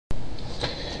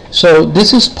So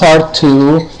this is part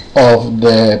 2 of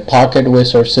the Pocket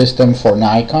Wizard system for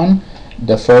Nikon.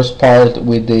 The first part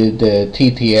we did the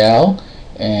TTL,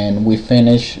 and we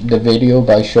finished the video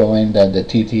by showing that the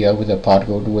TTL with the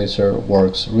Pocket Wizard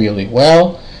works really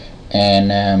well. And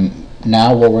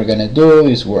now what we're going to do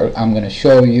is I'm going to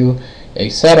show you a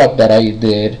setup that I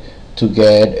did to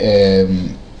get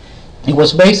it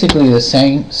was basically the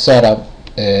same setup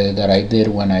that I did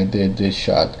when I did this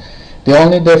shot. The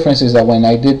only difference is that when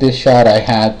I did this shot I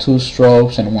had 2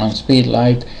 strobes and 1 speed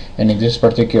light, and in this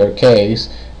particular case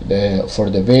for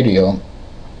the video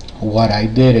what I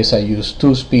did is I used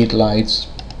 2 speed lights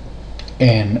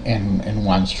and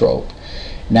 1 strobe.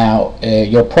 Now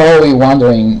you're probably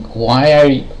wondering, why are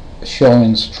you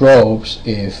showing strobes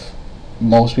if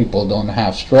most people don't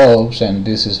have strobes and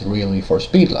this is really for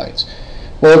speed lights?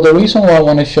 Well, the reason why I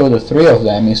want to show the 3 of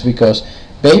them is because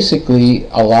basically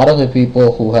a lot of the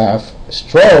people who have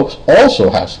strobes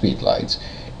also have speed lights,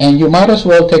 and you might as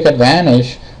well take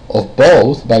advantage of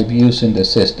both by using the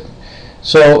system.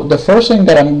 So the first thing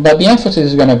but the emphasis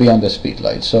is going to be on the speed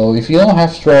light. So if you don't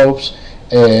have strobes,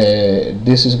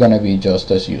 this is going to be just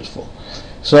as useful.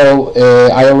 So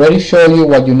I already showed you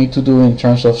what you need to do in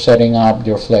terms of setting up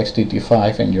your Flex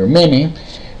TT5 and your Mini.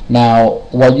 Now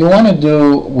what you want to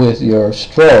do with your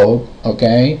strobe,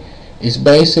 okay, is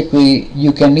basically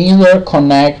you can either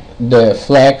connect the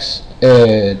Flex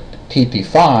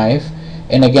TT5,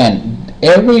 and again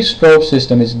every strobe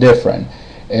system is different.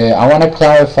 I want to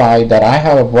clarify that I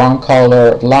have a brown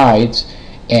color lights,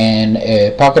 and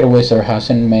Pocket Wizard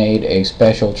hasn't made a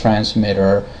special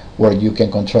transmitter where you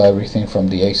can control everything from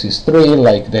the Axis-3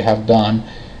 like they have done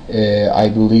I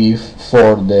believe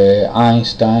for the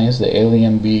Einsteins, the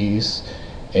Alien Bees,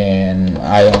 and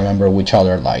I don't remember which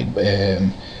other light.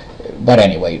 But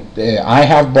anyway, I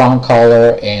have brown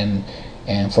color, and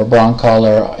for brown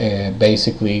color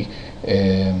basically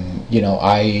you know,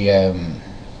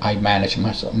 I manage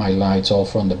my lights all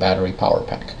from the battery power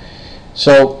pack.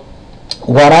 So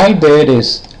what I did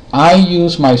is I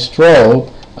use my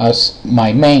strobe as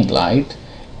my main light,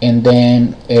 and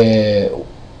then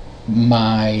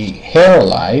my hair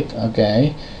light,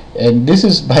 okay. And this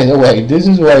is, by the way, this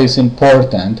is why it's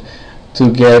important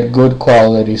to get good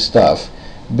quality stuff,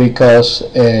 because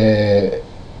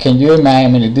can you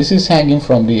imagine, this is hanging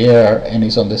from the air and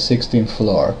it's on the 16th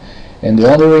floor, and the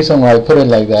only reason why I put it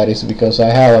like that is because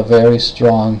I have a very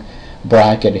strong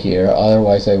bracket here,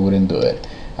 otherwise I wouldn't do it.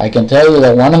 I can tell you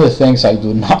that one of the things I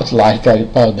do not like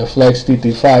about the Flex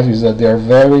TT5 is that they're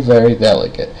very, very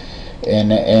delicate,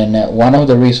 and one of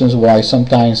the reasons why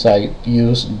sometimes I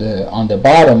use on the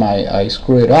bottom I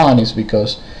screw it on is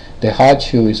because the hot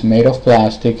shoe is made of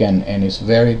plastic and it's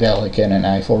very delicate, and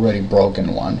I've already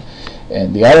broken one.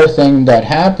 And the other thing that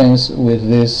happens with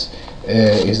this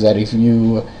is that if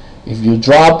you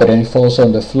drop it and it falls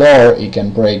on the floor, it can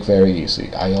break very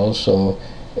easy. I also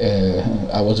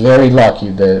I was very lucky.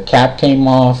 The cap came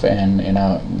off, and you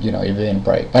know, it didn't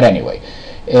break. But anyway,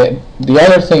 the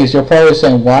other thing is, you're probably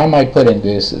saying, why am I putting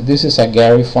this? This is a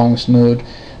Gary Funk snoot.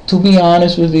 To be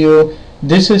honest with you,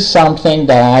 this is something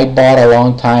that I bought a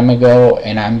long time ago,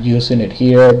 and I'm using it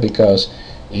here because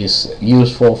it's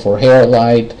useful for hair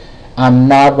light. I'm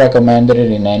not recommending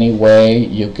it in any way.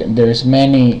 There's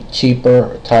many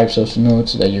cheaper types of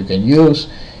snoots that you can use,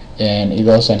 and it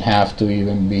doesn't have to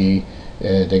even be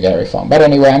the Gary Funk. But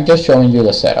anyway, I'm just showing you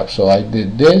the setup. So I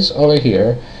did this over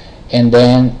here, and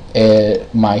then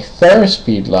my third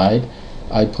speed light,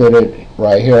 I put it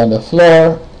right here on the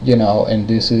floor, you know, and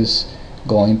this is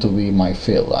going to be my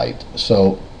field light.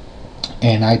 So,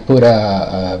 and I put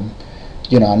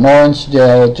you know, an orange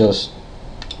gel just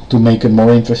to make it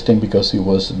more interesting because it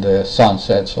was the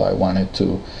sunset, so I wanted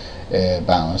to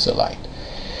balance the light.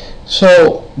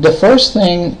 So the first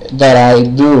thing that I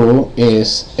do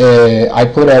is I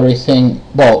put everything,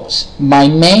 well, my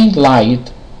main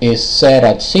light is set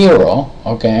at 0,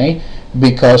 okay,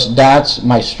 because that's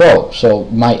my strobe. So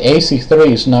my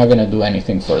AC3 is not going to do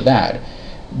anything for that.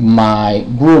 My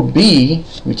group B,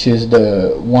 which is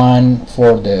the one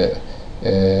for the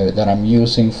that I'm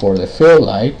using for the field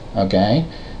light, okay,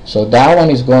 so that one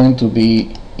is going to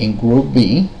be in group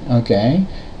B, okay,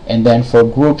 and then for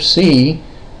group C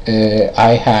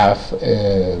I have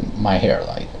my hair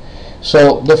light.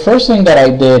 So the first thing that I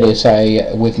did is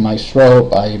with my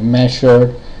strobe I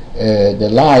measured the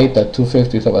light at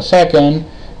 2/50th of a second,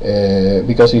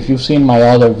 because if you've seen my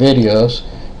other videos,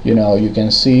 you know, you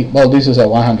can see, well, this is at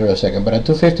 100th of a second, but at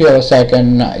 2/50th of a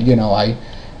second, you know,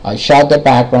 I shot the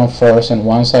background first, and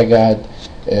once I got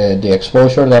the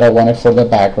exposure that I wanted for the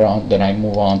background, then I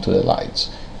move on to the lights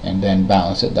and then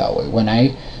balance it that way. When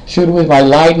I shoot with my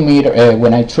light meter.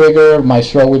 When I trigger my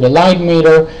strobe with the light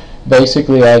meter,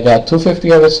 basically I got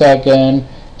 250 of a second,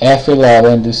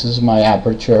 f11, this is my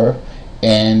aperture,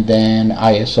 and then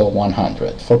ISO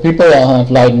 100. For people that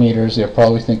have light meters, they're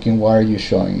probably thinking, why are you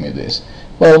showing me this?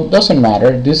 Well, it doesn't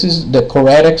matter. This is the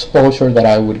correct exposure that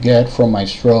I would get from my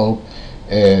strobe,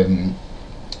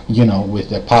 you know, with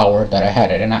the power that I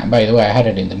had it. And by the way, I had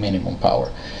it in the minimum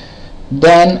power.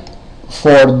 Then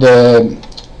for the,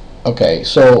 okay,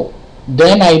 so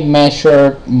then I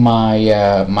measured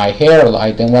my my hair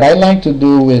light, and what I like to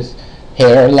do with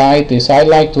hair light is I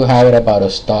like to have it about a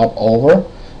stop over.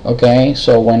 Okay,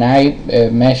 so when I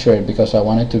measure it, because I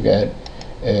wanted to get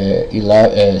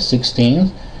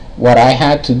 16, what I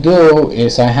had to do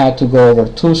is I had to go over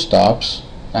 2 stops.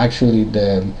 Actually,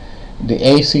 the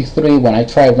AC3, when I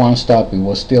tried 1 stop, it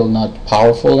was still not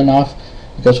powerful enough,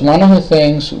 because one of the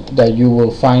things that you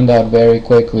will find out very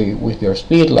quickly with your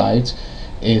speed lights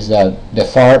is that the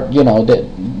far, you know,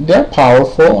 they're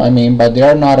powerful, I mean, but they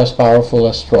are not as powerful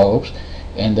as strobes,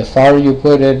 and the farther you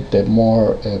put it, the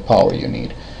more power you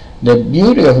need. The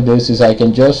beauty of this is I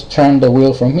can just turn the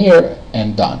wheel from here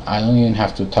and done. I don't even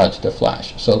have to touch the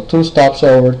flash. So 2 stops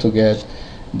over to get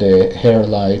the hair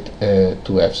light to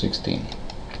f16.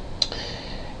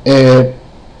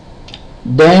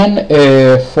 Then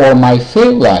for my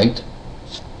field light,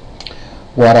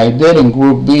 what I did in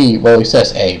group B, well, it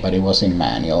says A, but it was in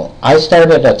manual. I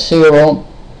started at 0,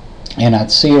 and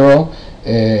at 0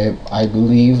 I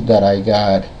believe that I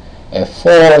got a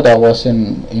 4, that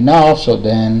wasn't enough, so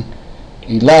then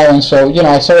 11, so you know,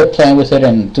 I started playing with it,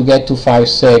 and to get to 5,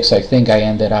 6, I think I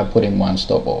ended up putting 1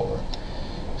 stop over.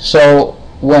 So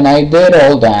when I did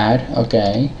all that,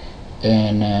 okay,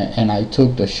 and I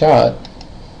took the shot,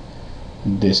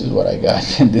 this is what I got.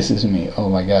 This is me. Oh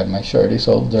my god, my shirt is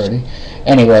all dirty.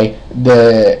 Anyway,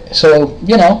 so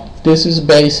you know, this is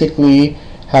basically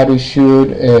how to shoot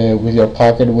with your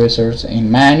pocket wizards in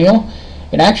manual.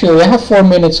 And actually, we have 4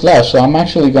 minutes left, so I'm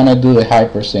actually gonna do the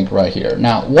Hypersync right here.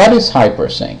 Now, what is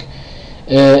Hypersync?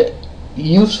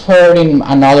 You've heard in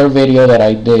another video that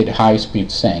I did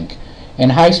high-speed sync,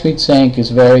 and high-speed sync is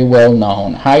very well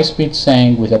known. High-speed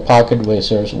sync with the pocket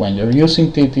wizards, when you're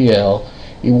using TTL,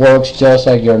 it works just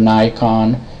like your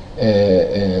Nikon.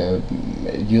 You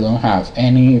don't have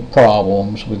any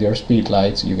problems with your speed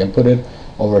lights. You can put it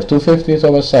over 2/50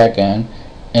 of a second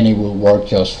and it will work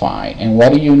just fine. And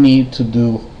what do you need to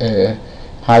do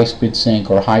high-speed sync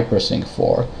or hypersync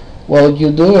for? Well,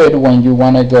 you do it when you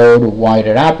want to go to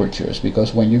wider apertures,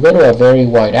 because when you go to a very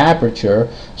wide aperture,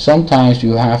 sometimes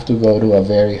you have to go to a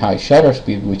very high shutter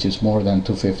speed, which is more than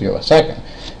 2/50 of a second,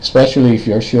 especially if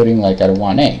you're shooting like at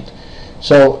 1/8.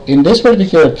 So in this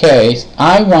particular case,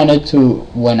 I wanted to,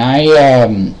 when I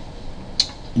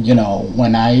you know,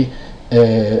 when I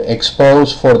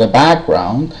expose for the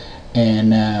background,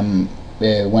 and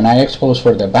when I expose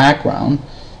for the background,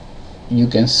 you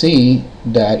can see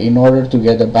that in order to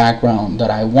get the background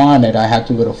that I wanted, I had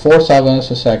to go to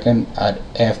 4/7 a second at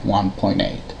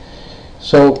f1.8.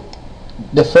 So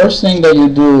the first thing that you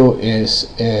do is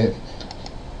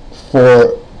for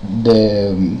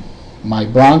my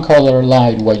brown color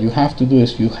light, what you have to do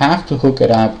is you have to hook it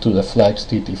up to the Flex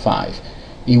TT5.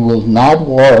 It will not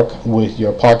work with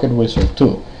your Pocket Wizard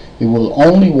 2. It will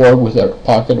only work with the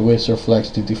Pocket Wizard Flex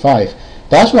TT5.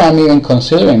 That's why I'm even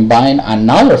considering buying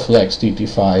another Flex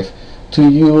TT5 to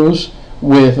use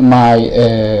with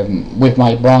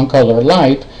my brown color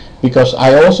light, because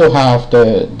I also have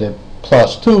the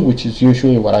Plus 2, which is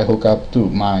usually what I hook up to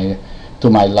my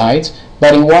lights,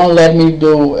 but it won't let me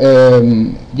do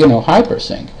you know,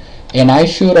 Hypersync. And I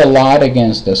shoot a lot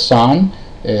against the sun,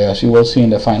 as you will see in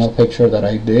the final picture that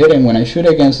I did. And when I shoot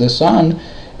against the sun,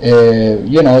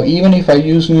 you know, even if I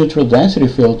use neutral density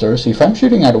filters, if I'm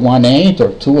shooting at 1/8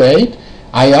 or 2/8,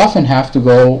 I often have to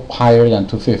go higher than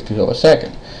 2/50 of a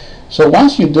second. So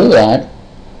once you do that,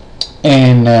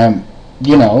 and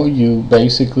you know, you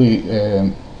basically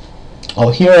oh,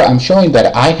 here I'm showing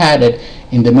that I had it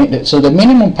in the so the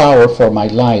minimum power for my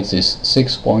lights is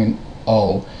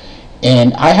 6.0,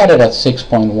 and I had it at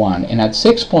 6.1, and at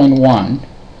 6.1,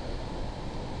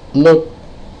 look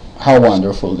how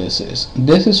wonderful this is.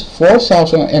 This is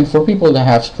 4,000, and for people that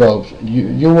have strobes,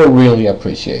 you will really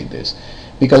appreciate this,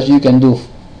 because you can do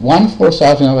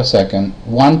 1/4,000 of a second,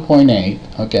 1.8,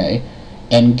 okay,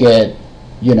 and get,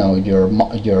 you know,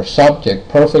 your subject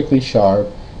perfectly sharp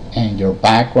and your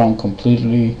background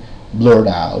completely blurred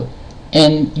out,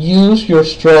 and use your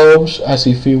strobes as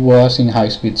if it was in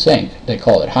high-speed sync. They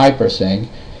call it Hypersync,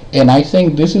 and I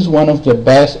think this is one of the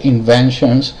best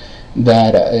inventions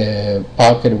that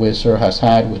Pocket Wizard has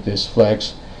had with this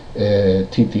Flex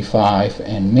TT5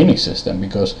 and mini system,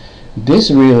 because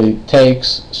this really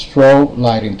takes strobe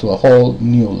lighting to a whole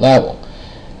new level.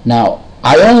 Now,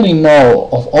 I only know,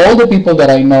 of all the people that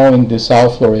I know in the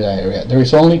South Florida area, there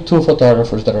is only 2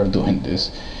 photographers that are doing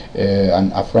this,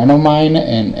 a friend of mine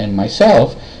and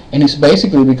myself. And it's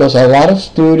basically because a lot of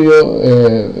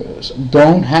studios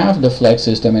don't have the flex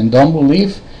system and don't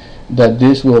believe that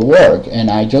this will work.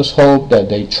 And I just hope that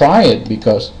they try it,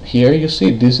 because here you see,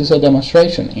 this is a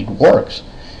demonstration. It works.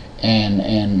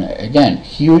 And again,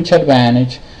 huge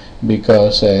advantage,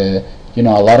 because you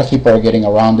know, a lot of people are getting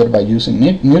around it by using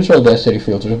neutral density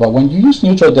filters. But when you use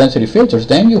neutral density filters,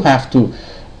 then you have to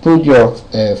put your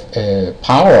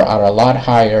power at a lot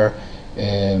higher.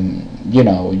 You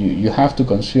know, you have to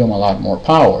consume a lot more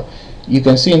power. You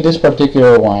can see in this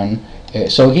particular one,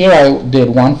 so here I did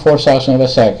 1/4000 of a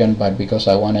second, but because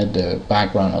I wanted the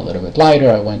background a little bit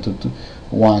lighter, I went to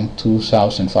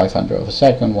 1/2500 of a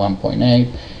second, 1.8.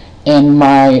 And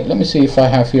let me see if I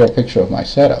have here a picture of my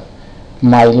setup.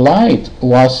 My light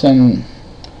wasn't,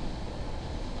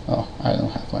 oh, I don't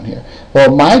have one here.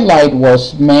 Well, my light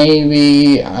was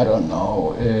maybe, I don't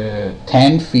know,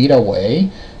 10 feet away.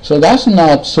 So that's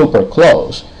not super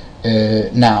close.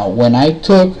 Now, when I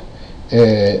took,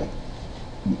 and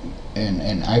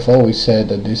I've always said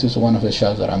that this is one of the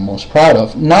shots that I'm most proud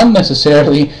of. Not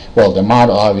necessarily, well, the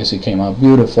model obviously came out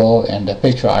beautiful, and the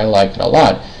picture, I liked it a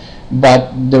lot.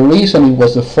 But the reason, it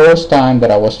was the first time that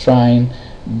I was trying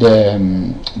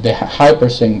the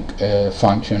Hypersync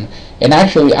function. And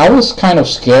actually, I was kind of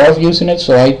scared of using it,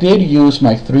 so I did use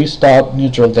my 3-stop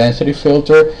neutral density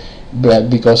filter, but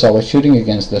because I was shooting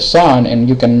against the sun, and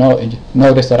you can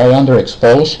notice that I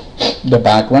underexposed the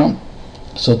background,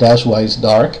 so that's why it's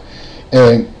dark.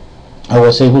 I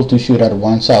was able to shoot at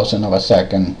 1,000 of a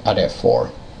second at f4.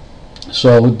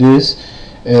 So this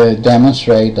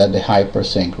demonstrates that the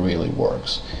Hypersync really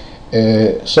works.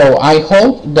 So I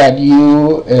hope that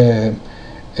you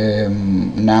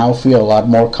now feel a lot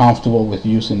more comfortable with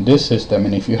using this system,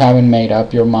 and if you haven't made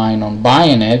up your mind on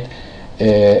buying it,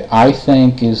 I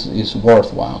think is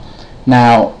worthwhile.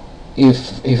 Now,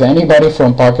 if anybody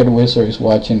from Pocket Wizard is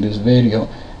watching this video,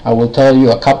 I will tell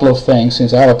you a couple of things,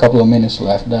 since I have a couple of minutes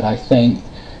left, that I think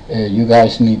you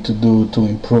guys need to do to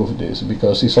improve this,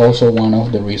 because it's also one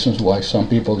of the reasons why some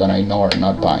people that I know are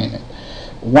not buying it.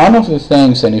 One of the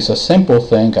things, and it's a simple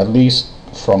thing, at least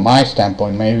from my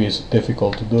standpoint, maybe it's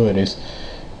difficult to do it, is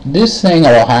this thing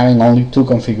about having only 2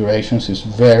 configurations is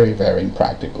very, very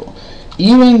impractical.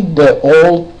 Even the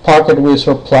old Pocket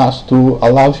Wizard Plus 2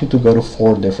 allows you to go to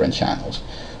 4 different channels.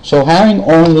 So having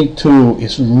only 2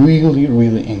 is really,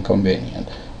 really inconvenient.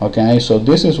 Okay, so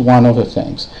this is one of the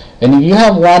things. And if you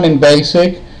have one in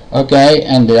basic, okay,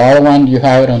 and the other one you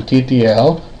have it on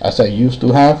TTL, as I used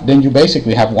to have, then you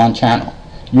basically have 1 channel.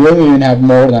 You don't even have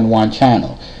more than 1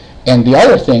 channel. And the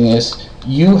other thing is,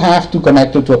 you have to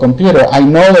connect it to a computer. I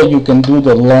know that you can do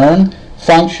the learn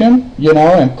function, you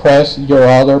know, and press your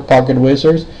other Pocket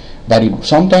Wizards, but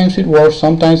sometimes it works,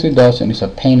 sometimes it doesn't. It's a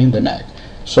pain in the neck.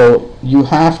 So you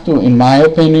have to, in my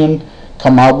opinion,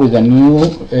 come up with a new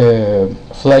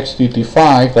Flex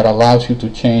TT5 that allows you to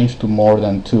change to more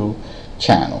than 2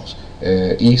 channels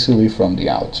easily from the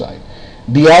outside.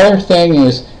 The other thing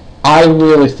is, I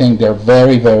really think they're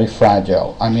very, very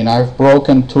fragile. I mean, I've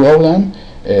broken 2 of them.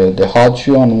 The hot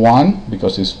shoe on one,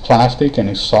 because it's plastic and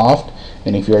it's soft,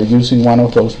 and if you're using one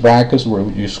of those brackets where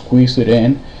you squeeze it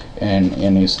in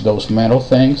and it's those metal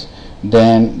things,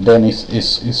 then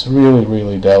it's really,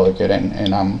 really delicate.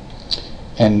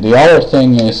 And the other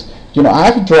thing is, you know,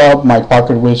 I've dropped my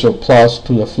Pocket Wizard Plus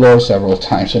to the floor several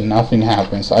times and nothing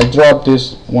happens. I dropped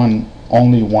this one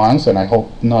only once, and I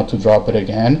hope not to drop it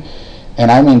again. And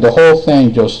I mean, the whole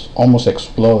thing just almost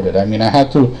exploded. I mean, I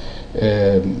had to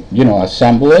you know,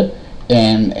 assemble it,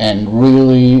 and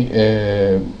really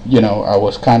you know, I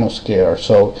was kind of scared.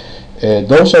 So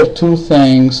those are 2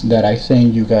 things that I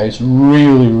think you guys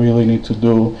really, really need to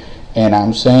do, and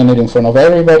I'm saying it in front of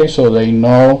everybody so they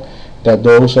know that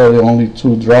those are the only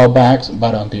 2 drawbacks.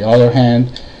 But on the other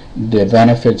hand, the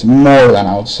benefits more than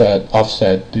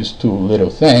offset these 2 little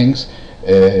things.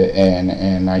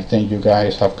 And I think you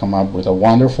guys have come up with a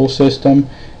wonderful system,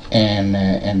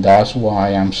 and that's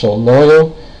why I'm so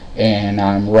loyal, and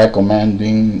I'm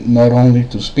recommending not only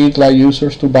to speedlight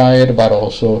users to buy it, but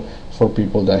also for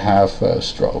people that have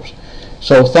strobes.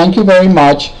 So thank you very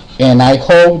much, and I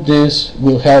hope this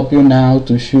will help you now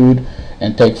to shoot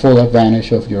and take full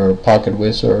advantage of your Pocket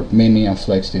Wizard Mini and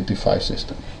Flex TT5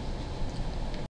 system.